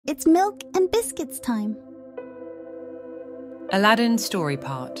It's milk and biscuits time. Aladdin Story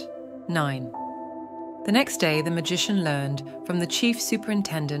Part 9. The next day the magician learned from the chief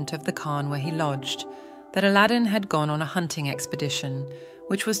superintendent of the Khan where he lodged that Aladdin had gone on a hunting expedition,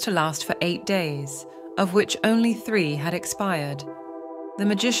 which was to last for 8 days, of which only 3 had expired. The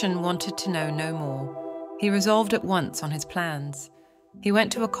magician wanted to know no more. He resolved at once on his plans. He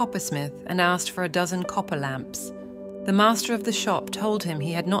went to a coppersmith and asked for a dozen copper lamps. The master of the shop told him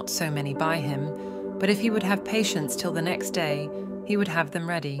he had not so many by him, but if he would have patience till the next day, he would have them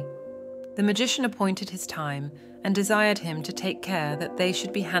ready. The magician appointed his time and desired him to take care that they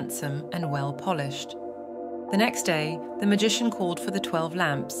should be handsome and well polished. The next day, the magician called for the 12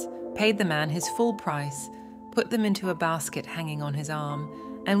 lamps, paid the man his full price, put them into a basket hanging on his arm,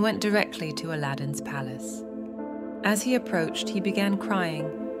 and went directly to Aladdin's palace. As he approached, he began crying,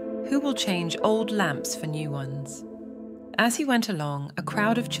 "Who will change old lamps for new ones?" As he went along, a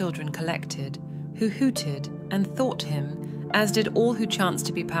crowd of children collected, who hooted and thought him, as did all who chanced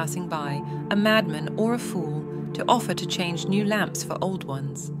to be passing by, a madman or a fool to offer to change new lamps for old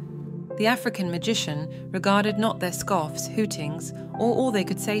ones. The African magician regarded not their scoffs, hootings, or all they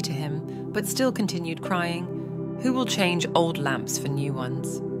could say to him, but still continued crying, "Who will change old lamps for new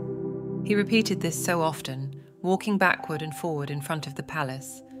ones?" He repeated this so often, walking backward and forward in front of the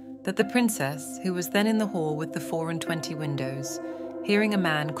palace, that the princess, who was then in the hall with the 24 windows, hearing a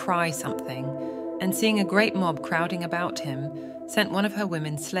man cry something, and seeing a great mob crowding about him, sent one of her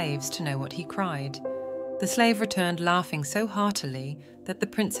women slaves to know what he cried. The slave returned laughing so heartily that the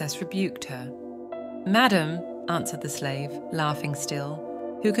princess rebuked her. "Madam," answered the slave, laughing still,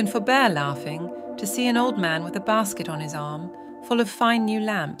 "who can forbear laughing to see an old man with a basket on his arm, full of fine new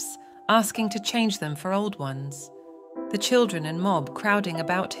lamps, asking to change them for old ones? The children and mob crowding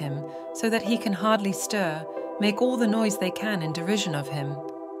about him so that he can hardly stir, make all the noise they can in derision of him."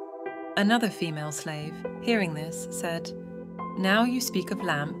 Another female slave, hearing this, said, "Now you speak of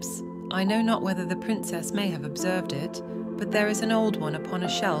lamps, I know not whether the princess may have observed it, but there is an old one upon a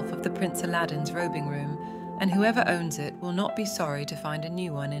shelf of the Prince Aladdin's robing room, and whoever owns it will not be sorry to find a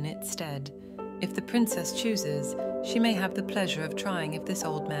new one in its stead. If the princess chooses, she may have the pleasure of trying if this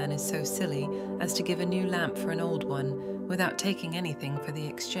old man is so silly as to give a new lamp for an old one, without taking anything for the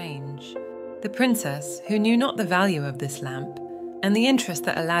exchange." The princess, who knew not the value of this lamp, and the interest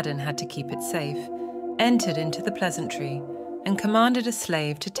that Aladdin had to keep it safe, entered into the pleasantry, and commanded a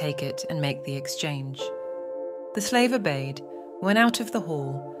slave to take it and make the exchange. The slave obeyed, went out of the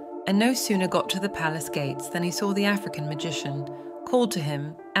hall, and no sooner got to the palace gates than he saw the African magician, called to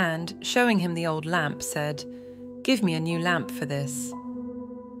him, and, showing him the old lamp, said, "Give me a new lamp for this."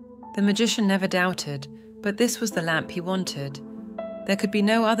 The magician never doubted, but this was the lamp he wanted. There could be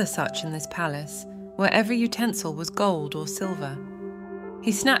no other such in this palace, where every utensil was gold or silver.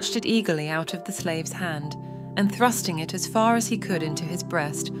 He snatched it eagerly out of the slave's hand, and thrusting it as far as he could into his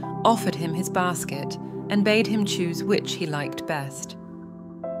breast, offered him his basket, and bade him choose which he liked best.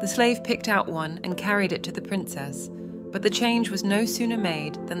 The slave picked out one and carried it to the princess, but the change was no sooner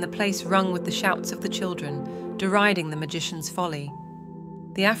made than the place rung with the shouts of the children, deriding the magician's folly.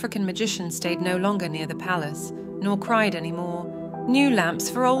 The African magician stayed no longer near the palace, nor cried any more, "New lamps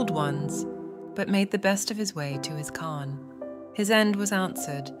for old ones," but made the best of his way to his Khan. His end was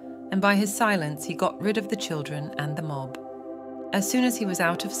answered, and by his silence he got rid of the children and the mob. As soon as he was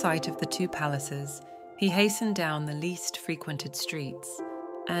out of sight of the 2 palaces, he hastened down the least frequented streets,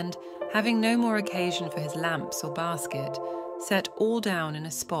 and, having no more occasion for his lamps or basket, set all down in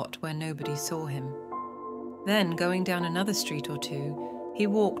a spot where nobody saw him. Then, going down another street or 2, he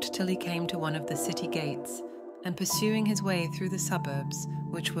walked till he came to one of the city gates, and pursuing his way through the suburbs,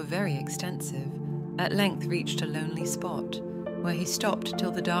 which were very extensive, at length reached a lonely spot, where he stopped till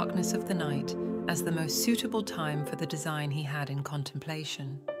the darkness of the night as the most suitable time for the design he had in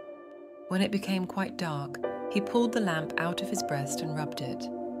contemplation. When it became quite dark, he pulled the lamp out of his breast and rubbed it.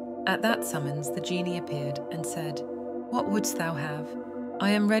 At that summons the genie appeared and said, "What wouldst thou have?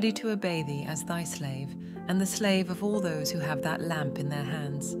 I am ready to obey thee as thy slave, and the slave of all those who have that lamp in their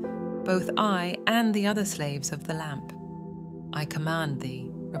hands, both I and the other slaves of the lamp." "I command thee,"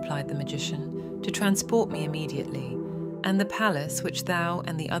 replied the magician, "to transport me immediately, and the palace which thou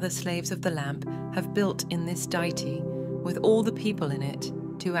and the other slaves of the lamp have built in this deity, with all the people in it,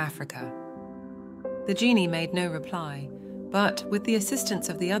 to Africa." The genie made no reply, but, with the assistance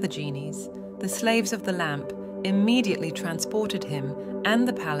of the other genies, the slaves of the lamp immediately transported him and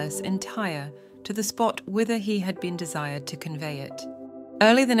the palace entire to the spot whither he had been desired to convey it.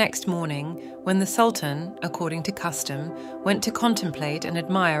 Early the next morning, when the Sultan, according to custom, went to contemplate and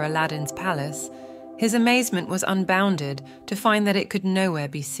admire Aladdin's palace, his amazement was unbounded to find that it could nowhere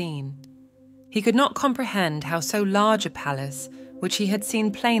be seen. He could not comprehend how so large a palace, which he had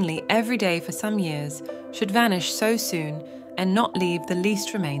seen plainly every day for some years, should vanish so soon and not leave the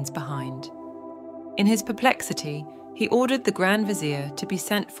least remains behind. In his perplexity, he ordered the Grand Vizier to be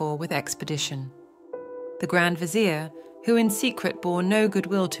sent for with expedition. The Grand Vizier, who in secret bore no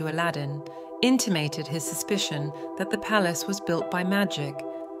goodwill to Aladdin, intimated his suspicion that the palace was built by magic,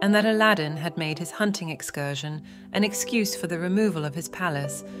 and that Aladdin had made his hunting excursion an excuse for the removal of his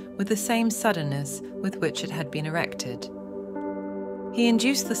palace with the same suddenness with which it had been erected. He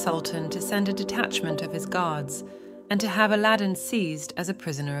induced the Sultan to send a detachment of his guards and to have Aladdin seized as a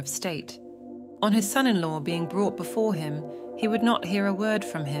prisoner of state. On his son-in-law being brought before him, he would not hear a word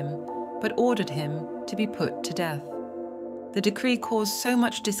from him, but ordered him to be put to death. The decree caused so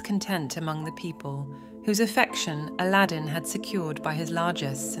much discontent among the people, whose affection Aladdin had secured by his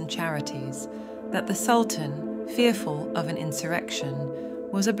largesse and charities, that the Sultan, fearful of an insurrection,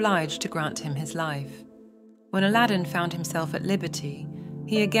 was obliged to grant him his life. When Aladdin found himself at liberty,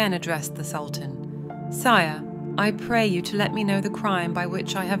 he again addressed the Sultan. "Sire, I pray you to let me know the crime by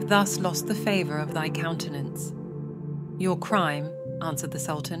which I have thus lost the favour of thy countenance." "Your crime," answered the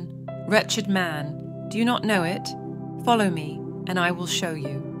Sultan. "Wretched man, do you not know it? Follow me, and I will show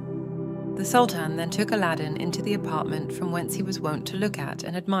you." The Sultan then took Aladdin into the apartment from whence he was wont to look at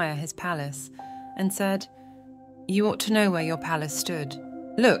and admire his palace, and said, "You ought to know where your palace stood.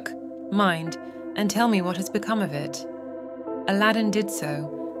 Look, mind, and tell me what has become of it." Aladdin did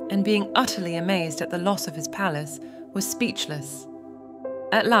so, and being utterly amazed at the loss of his palace, was speechless.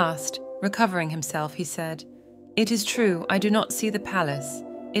 At last, recovering himself, he said, "It is true, I do not see the palace.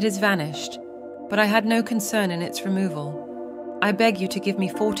 It has vanished, but I had no concern in its removal. I beg you to give me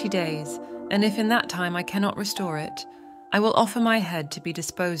 40 days, and if in that time I cannot restore it, I will offer my head to be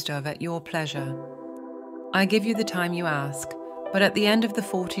disposed of at your pleasure. I give you the time you ask, but at the end of the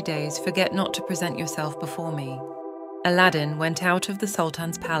 40 days forget not to present yourself before me." Aladdin went out of the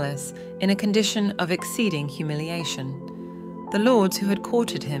Sultan's palace in a condition of exceeding humiliation. The lords who had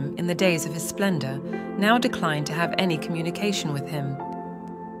courted him in the days of his splendour now declined to have any communication with him.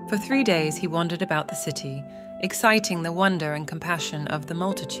 For 3 days he wandered about the city, exciting the wonder and compassion of the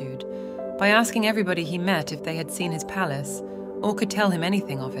multitude, by asking everybody he met if they had seen his palace, or could tell him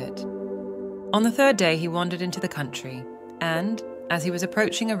anything of it. On the 3rd day he wandered into the country, and, as he was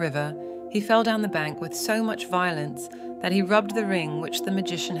approaching a river, he fell down the bank with so much violence that he rubbed the ring which the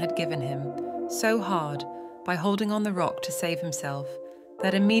magician had given him so hard by holding on the rock to save himself,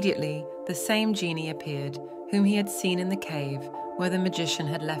 that immediately the same genie appeared whom he had seen in the cave where the magician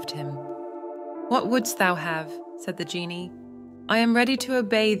had left him. "What wouldst thou have?" said the genie. "I am ready to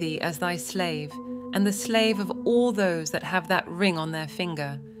obey thee as thy slave, and the slave of all those that have that ring on their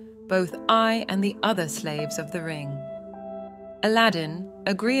finger, both I and the other slaves of the ring." Aladdin,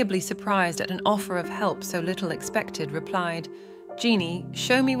 agreeably surprised at an offer of help so little expected, replied, "Genie,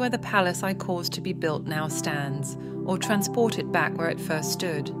 show me where the palace I caused to be built now stands, or transport it back where it first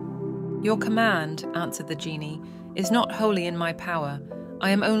stood." "Your command," answered the genie, "is not wholly in my power.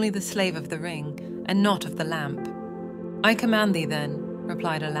 I am only the slave of the ring, and not of the lamp." "I command thee then,"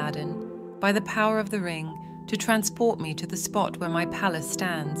 replied Aladdin, "by the power of the ring, to transport me to the spot where my palace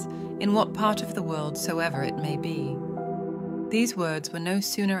stands, in what part of the world soever it may be." These words were no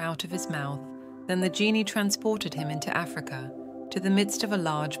sooner out of his mouth than the genie transported him into Africa, to the midst of a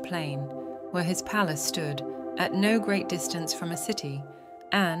large plain, where his palace stood, at no great distance from a city,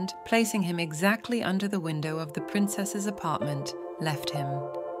 and, placing him exactly under the window of the princess's apartment, left him.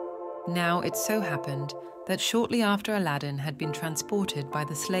 Now it so happened that shortly after Aladdin had been transported by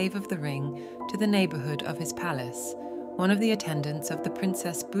the slave of the ring to the neighbourhood of his palace, one of the attendants of the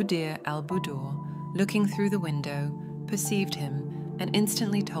Princess Buddir al-Budur, looking through the window, perceived him and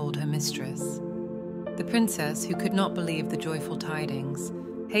instantly told her mistress. The princess, who could not believe the joyful tidings,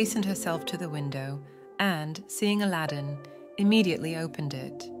 hastened herself to the window and, seeing Aladdin, immediately opened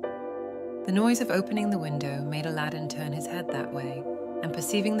it. The noise of opening the window made Aladdin turn his head that way, and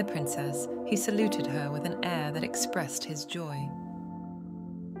perceiving the princess, he saluted her with an air that expressed his joy.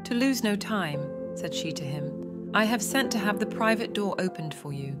 "To lose no time," said she to him, "I have sent to have the private door opened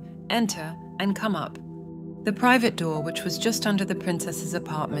for you. Enter and come up." The private door, which was just under the princess's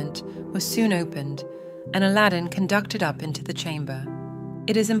apartment, was soon opened, and Aladdin conducted up into the chamber.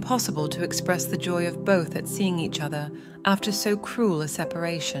 It is impossible to express the joy of both at seeing each other after so cruel a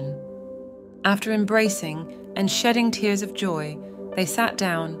separation. After embracing and shedding tears of joy, they sat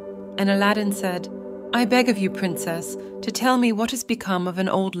down, and Aladdin said, "I beg of you, princess, to tell me what has become of an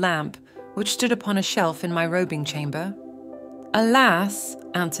old lamp which stood upon a shelf in my robing chamber." "Alas,"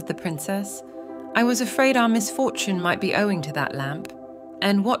 answered the princess, I was afraid our misfortune might be owing to that lamp,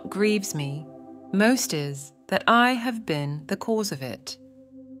 and what grieves me most is that I have been the cause of it.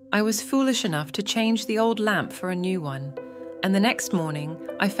 I was foolish enough to change the old lamp for a new one, and the next morning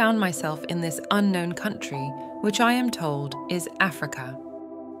I found myself in this unknown country, which I am told is Africa."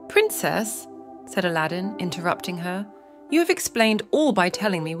 "Princess," said Aladdin, interrupting her, "you have explained all by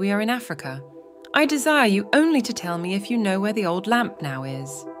telling me we are in Africa. I desire you only to tell me if you know where the old lamp now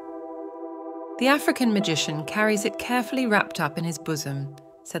is." "The African magician carries it carefully wrapped up in his bosom,"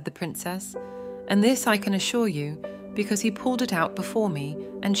 said the princess, "and this I can assure you, because he pulled it out before me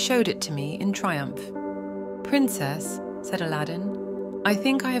and showed it to me in triumph." "Princess," said Aladdin, "I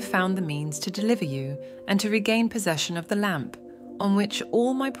think I have found the means to deliver you and to regain possession of the lamp, on which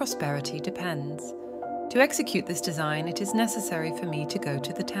all my prosperity depends. To execute this design, it is necessary for me to go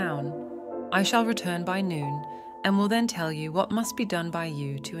to the town. I shall return by noon, and will then tell you what must be done by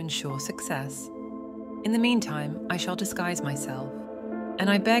you to ensure success. In the meantime, I shall disguise myself, and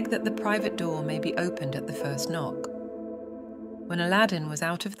I beg that the private door may be opened at the first knock." When Aladdin was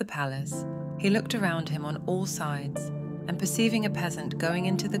out of the palace, he looked around him on all sides, and perceiving a peasant going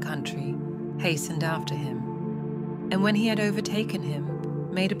into the country, hastened after him. And when he had overtaken him,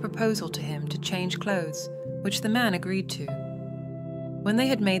 made a proposal to him to change clothes, which the man agreed to. When they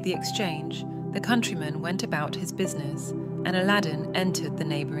had made the exchange, the countryman went about his business, and Aladdin entered the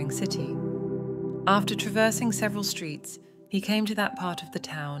neighbouring city. After traversing several streets, he came to that part of the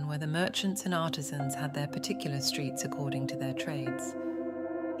town where the merchants and artisans had their particular streets according to their trades.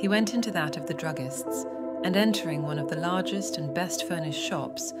 He went into that of the druggists, and entering one of the largest and best furnished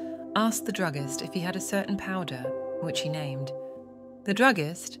shops, asked the druggist if he had a certain powder, which he named. The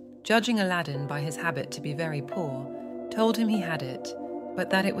druggist, judging Aladdin by his habit to be very poor, told him he had it,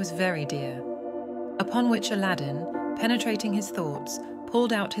 but that it was very dear. Upon which Aladdin, penetrating his thoughts,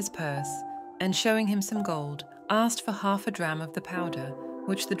 pulled out his purse, and showing him some gold, asked for half a dram of the powder,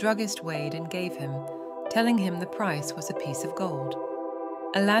 which the druggist weighed and gave him, telling him the price was a piece of gold.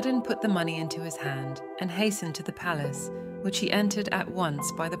 Aladdin put the money into his hand and hastened to the palace, which he entered at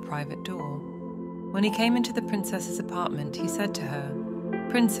once by the private door. When he came into the princess's apartment, he said to her,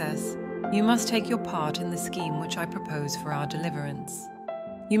 "Princess, you must take your part in the scheme which I propose for our deliverance.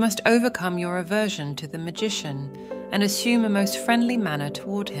 You must overcome your aversion to the magician and assume a most friendly manner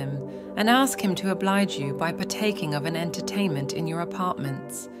toward him, and ask him to oblige you by partaking of an entertainment in your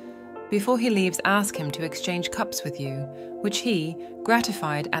apartments. Before he leaves, ask him to exchange cups with you, which he,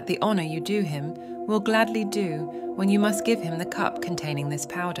 gratified at the honor you do him, will gladly do when you must give him the cup containing this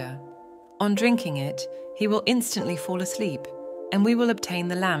powder. On drinking it, he will instantly fall asleep, and we will obtain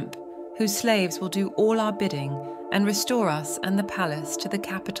the lamp, whose slaves will do all our bidding and restore us and the palace to the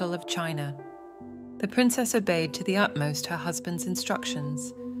capital of China." The princess obeyed to the utmost her husband's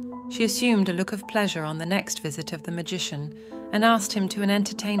instructions. She assumed a look of pleasure on the next visit of the magician, and asked him to an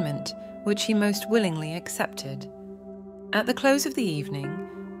entertainment, which he most willingly accepted. At the close of the evening,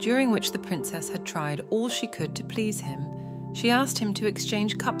 during which the princess had tried all she could to please him, she asked him to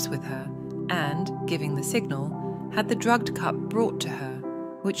exchange cups with her, and, giving the signal, had the drugged cup brought to her,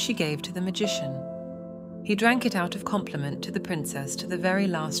 which she gave to the magician. He drank it out of compliment to the princess to the very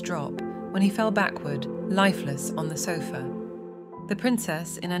last drop, when he fell backward, lifeless, on the sofa. The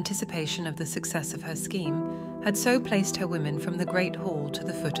princess, in anticipation of the success of her scheme, had so placed her women from the great hall to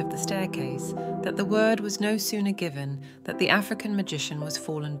the foot of the staircase that the word was no sooner given that the African magician was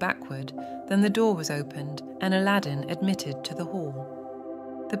fallen backward than the door was opened and Aladdin admitted to the hall.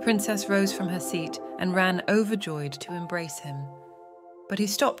 The princess rose from her seat and ran overjoyed to embrace him. But he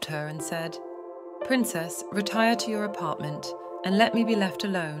stopped her and said, "Princess, retire to your apartment and let me be left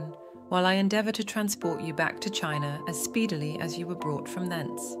alone, while I endeavour to transport you back to China as speedily as you were brought from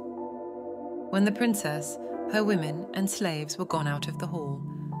thence." When the princess, her women and slaves were gone out of the hall,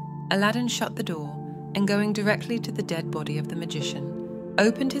 Aladdin shut the door, and going directly to the dead body of the magician,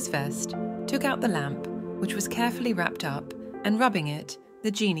 opened his vest, took out the lamp, which was carefully wrapped up, and rubbing it,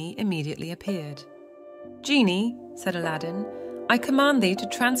 the genie immediately appeared. "Genie," said Aladdin, "I command thee to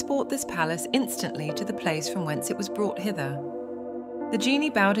transport this palace instantly to the place from whence it was brought hither." The genie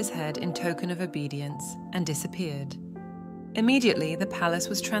bowed his head in token of obedience and disappeared. Immediately the palace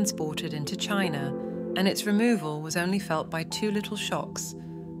was transported into China, and its removal was only felt by two little shocks,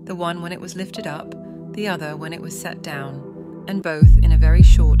 the one when it was lifted up, the other when it was set down, and both in a very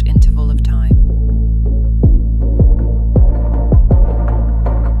short interval.